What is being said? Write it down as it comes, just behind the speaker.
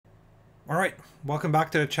All right, welcome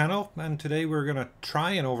back to the channel, and today we're going to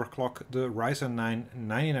try and overclock the Ryzen 9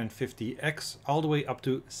 9950X all the way up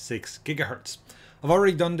to 6 GHz. I've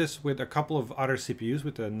already done this with a couple of other CPUs,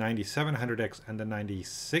 with the 9700X and the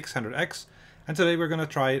 9600X, and today we're going to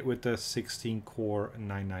try it with the 16-core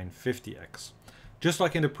 9950X. Just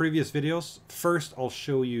like in the previous videos, first I'll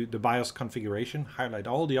show you the BIOS configuration, highlight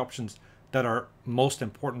all the options that are most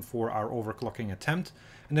important for our overclocking attempt,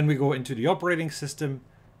 and then we go into the operating system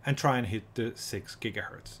and try and hit the 6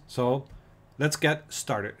 GHz. So let's get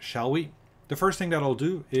started, shall we? The first thing that I'll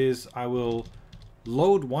do is I will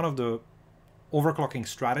load one of the overclocking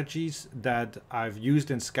strategies that I've used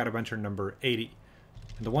in SkatterBencher number 80.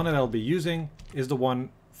 And the one that I'll be using is the one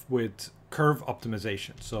with curve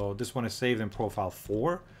optimization. So this one is saved in profile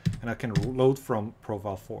 4, and I can load from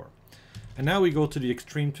profile 4. And now we go to the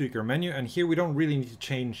extreme tweaker menu, and here we don't really need to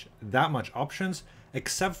change that much options,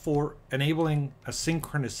 except for enabling a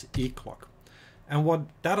synchronous E-clock. And what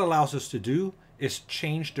that allows us to do is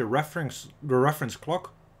change the reference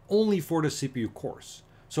clock only for the CPU cores.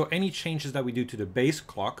 So any changes that we do to the base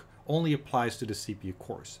clock only applies to the CPU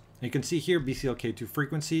cores. And you can see here BCLK2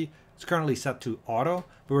 frequency is currently set to auto,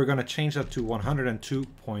 but we're going to change that to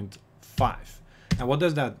 102.5. And what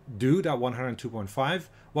does that do, that 102.5?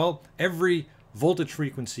 Well, every voltage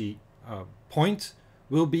frequency point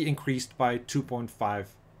will be increased by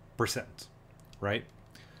 2.5%, right?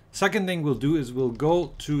 Second thing we'll do is we'll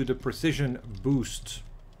go to the precision boost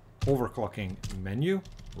overclocking menu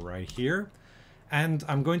right here. And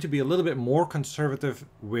I'm going to be a little bit more conservative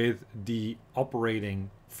with the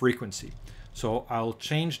operating frequency. So I'll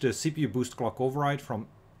change the CPU boost clock override from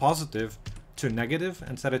positive to negative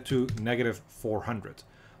and set it to negative 400.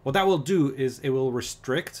 What that will do is it will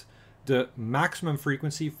restrict the maximum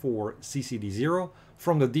frequency for CCD0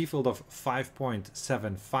 from the default of 5.75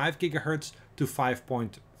 GHz to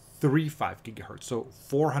 5.35 GHz, so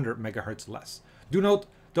 400 MHz less. Do note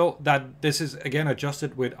though that this is again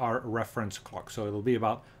adjusted with our reference clock, so it'll be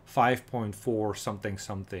about 5.4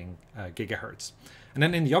 something gigahertz. And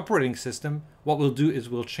then in the operating system, what we'll do is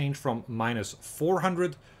we'll change from minus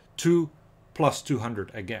 400 to plus 200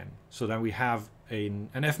 again. So then we have an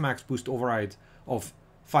Fmax boost override of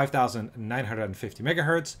 5,950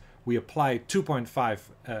 megahertz. We apply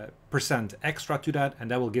 2.5% extra to that,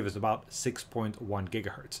 and that will give us about 6.1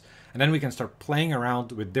 gigahertz. And then we can start playing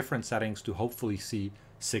around with different settings to hopefully see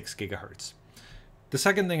 6 gigahertz. The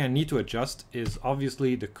second thing I need to adjust is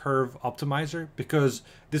obviously the curve optimizer, because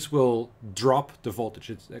this will drop the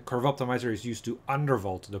voltage. Curve optimizer is used to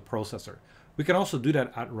undervolt the processor. We can also do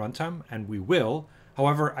that at runtime, and we will.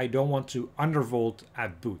 However, I don't want to undervolt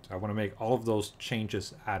at boot. I want to make all of those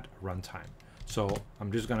changes at runtime. So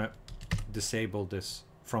I'm just going to disable this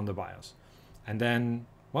from the BIOS. And then,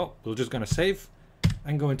 well, we're just going to save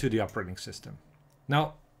and go into the operating system.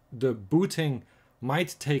 Now, the booting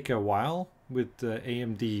might take a while with the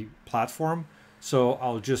AMD platform. So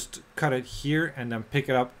I'll just cut it here and then pick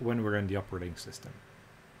it up when we're in the operating system.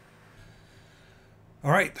 All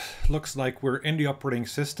right, looks like we're in the operating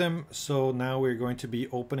system. So now we're going to be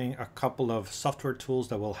opening a couple of software tools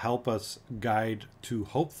that will help us guide to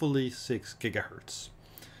hopefully 6 gigahertz.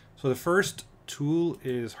 So the first tool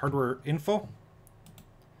is hardware info.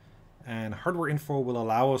 And hardware info will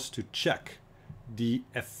allow us to check the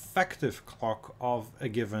effective clock of a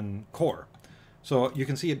given core. So you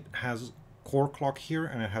can see it has core clock here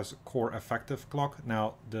and it has core effective clock.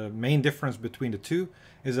 Now, the main difference between the two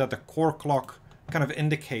is that the core clock kind of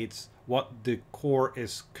indicates what the core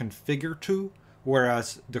is configured to,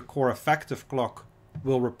 whereas the core effective clock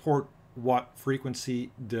will report what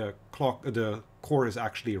frequency the core is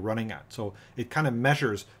actually running at. So it kind of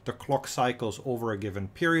measures the clock cycles over a given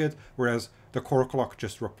period, whereas the core clock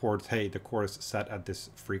just reports, hey, the core is set at this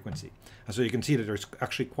frequency. And so you can see that there's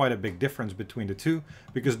actually quite a big difference between the two,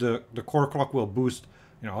 because the core clock will boost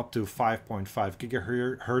up to 5.5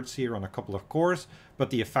 gigahertz here on a couple of cores,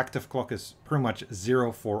 but the effective clock is pretty much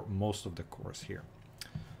 0 for most of the cores here.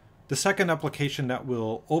 The second application that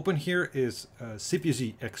we'll open here is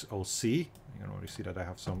CPU-Z XOC. You can already see that I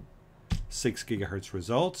have some 6 gigahertz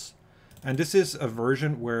results. And this is a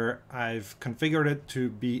version where I've configured it to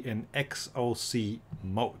be in XOC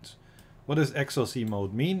mode. What does XOC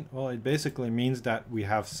mode mean? Well, it basically means that we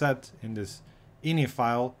have set in this ini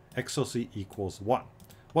file XOC equals 1.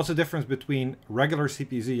 What's the difference between regular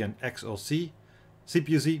CPU-Z and XOC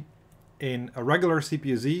CPU-Z? In a regular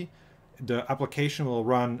CPU-Z, the application will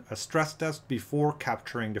run a stress test before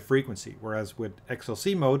capturing the frequency, whereas with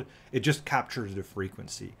XOC mode, it just captures the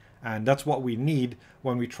frequency. And that's what we need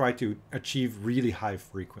when we try to achieve really high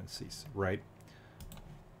frequencies, right?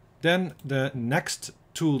 Then the next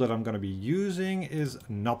tool that I'm going to be using is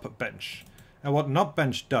NopBench. And what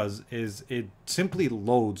NopBench does is it simply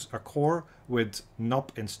loads a core with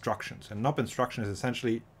NOP instructions. And NOP instructions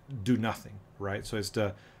essentially do nothing, right? So it's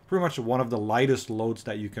pretty much one of the lightest loads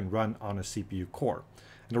that you can run on a CPU core.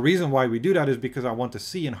 And the reason why we do that is because I want to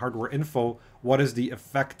see in hardware info what is the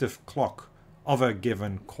effective clock of a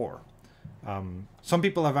given core. Some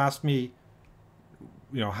people have asked me,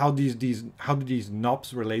 how do these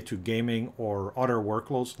NOPs relate to gaming or other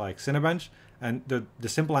workloads like Cinebench? And the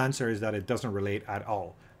simple answer is that it doesn't relate at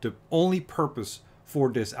all. The only purpose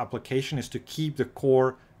for this application is to keep the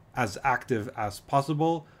core as active as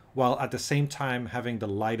possible, while at the same time having the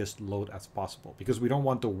lightest load as possible, because we don't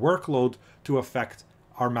want the workload to affect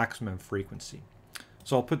our maximum frequency.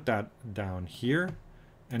 So I'll put that down here.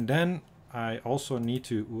 And then I also need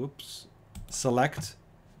to, select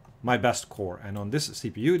my best core. And on this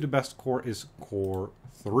CPU, the best core is core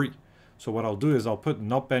 3. So what I'll do is I'll put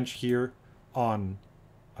NopBench here on,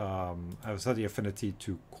 I'll set the affinity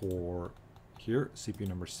to core here, CPU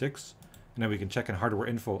number 6. And then we can check in hardware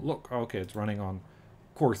info. Look, okay, it's running on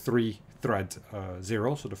core 3 thread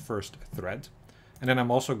 0, so the first thread. And then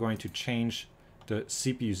I'm also going to change the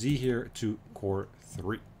CPU Z here to core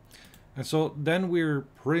 3. And so then we're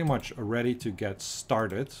pretty much ready to get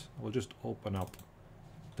started. We'll just open up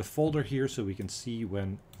the folder here so we can see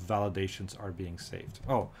when validations are being saved.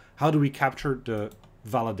 Oh, how do we capture the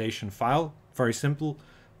validation file? Very simple.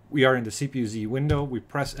 We are in the CPU Z window, we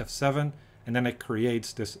press F7, and then it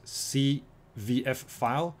creates this CVF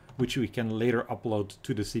file, which we can later upload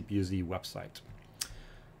to the CPU Z website.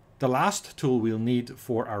 The last tool we'll need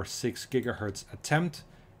for our 6 GHz attempt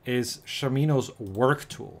is Shamino's work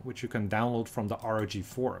tool, which you can download from the ROG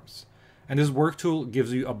forums. And this work tool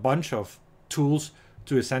gives you a bunch of tools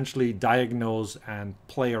to essentially diagnose and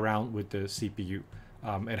play around with the CPU.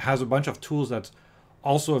 It has a bunch of tools that's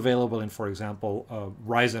also available in, for example,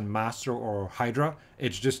 Ryzen Master or Hydra.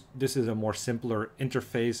 It's just, this is a more simpler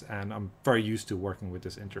interface, and I'm very used to working with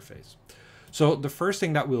this interface. So the first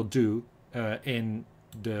thing that we'll do in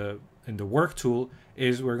the work tool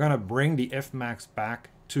is we're gonna bring the Fmax back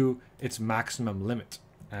to its maximum limit.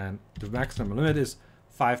 And the maximum limit is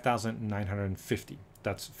 5,950.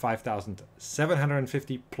 That's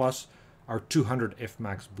 5,750 plus our 200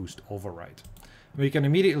 Fmax boost override. And we can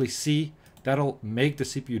immediately see that'll make the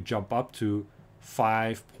CPU jump up to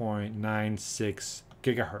 5.96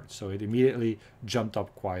 gigahertz. So it immediately jumped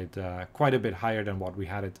up quite a bit higher than what we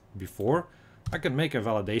had it before. I can make a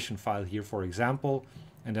validation file here, for example,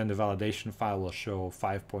 and then the validation file will show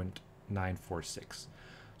 5.946.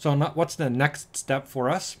 So what's the next step for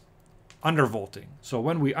us? Undervolting. So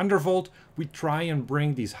when we undervolt, we try and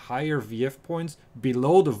bring these higher VF points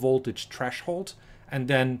below the voltage threshold, and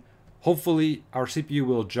then hopefully our CPU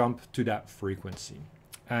will jump to that frequency.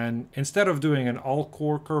 And instead of doing an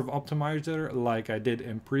all-core curve optimizer like I did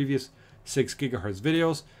in previous 6 GHz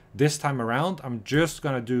videos, this time around I'm just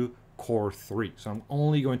going to do core 3. So I'm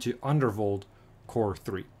only going to undervolt core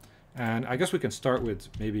 3. And I guess we can start with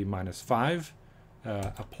maybe -5.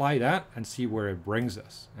 Apply that and see where it brings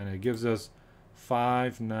us. And it gives us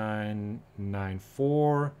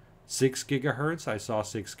 5,994, 6 gigahertz. I saw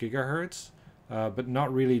 6 gigahertz, but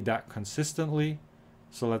not really that consistently.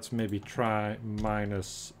 So let's maybe try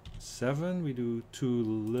 -7. We do 2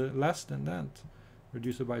 less than that.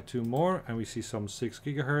 Reduce it by 2 more, and we see some 6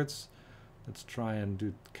 gigahertz. Let's try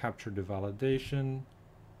and capture the validation.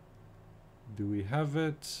 Do we have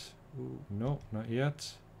it? Ooh, no, not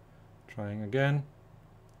yet. Trying again.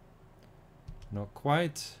 Not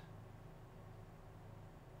quite.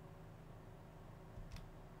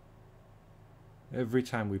 Every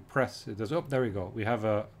time we press, it does. Oh, there we go. We have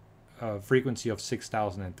a frequency of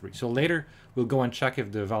 6,003. So later we'll go and check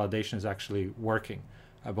if the validation is actually working.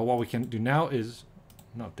 But what we can do now is,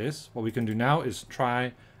 not this, what we can do now is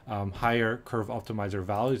try higher curve optimizer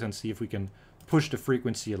values and see if we can push the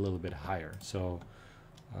frequency a little bit higher. So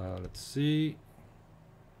let's see.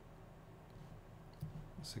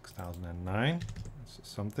 6,009. That's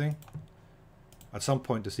something. At some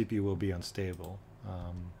point the CPU will be unstable.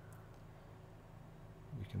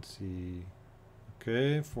 We can see,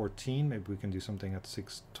 okay, 14. Maybe we can do something at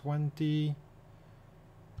 620.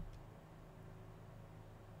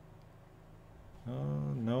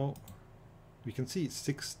 No. We can see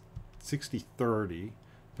 6030,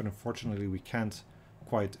 but unfortunately we can't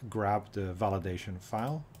quite grab the validation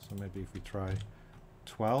file. So maybe if we try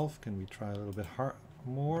 12, can we try a little bit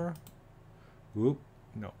more? Oop,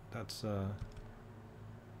 no, that's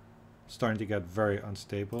starting to get very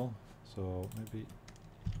unstable. So maybe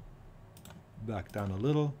back down a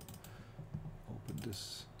little. Open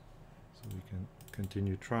this so we can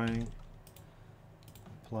Continue trying.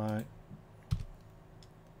 Apply.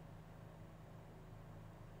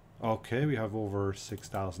 Okay, we have over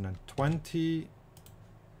 6020.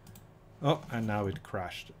 Oh, and now it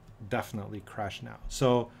crashed. Definitely crashed now.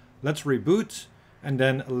 So let's reboot, and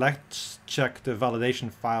then let's check the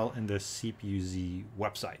validation file in the CPU-Z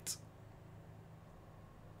website.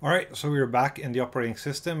 All right, so we're back in the operating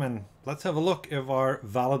system, and let's have a look if our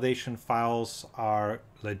validation files are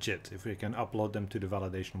legit, if we can upload them to the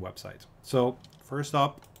validation website. So first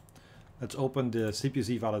up, let's open the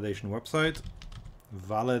CPU-Z validation website,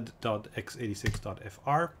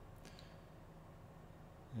 valid.x86.fr.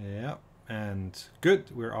 Yeah, and good,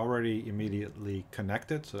 we're already immediately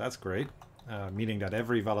connected, so that's great, meaning that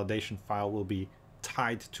every validation file will be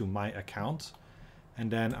tied to my account. And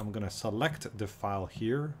then I'm going to select the file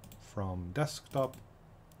here from desktop,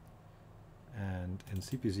 and in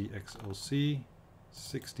CPU-Z XOC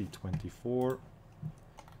 6024,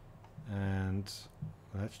 and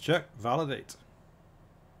let's check validate.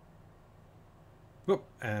 Whoop,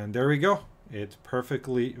 and there we go. It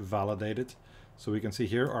perfectly validated. So we can see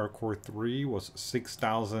here our core 3 was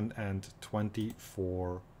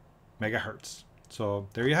 6024 megahertz. So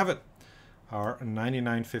there you have it. Our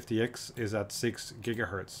 9950X is at 6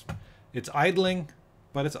 gigahertz. It's idling,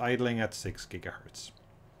 but it's idling at 6 gigahertz.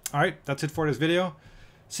 All right, that's it for this video.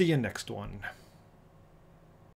 See you next one.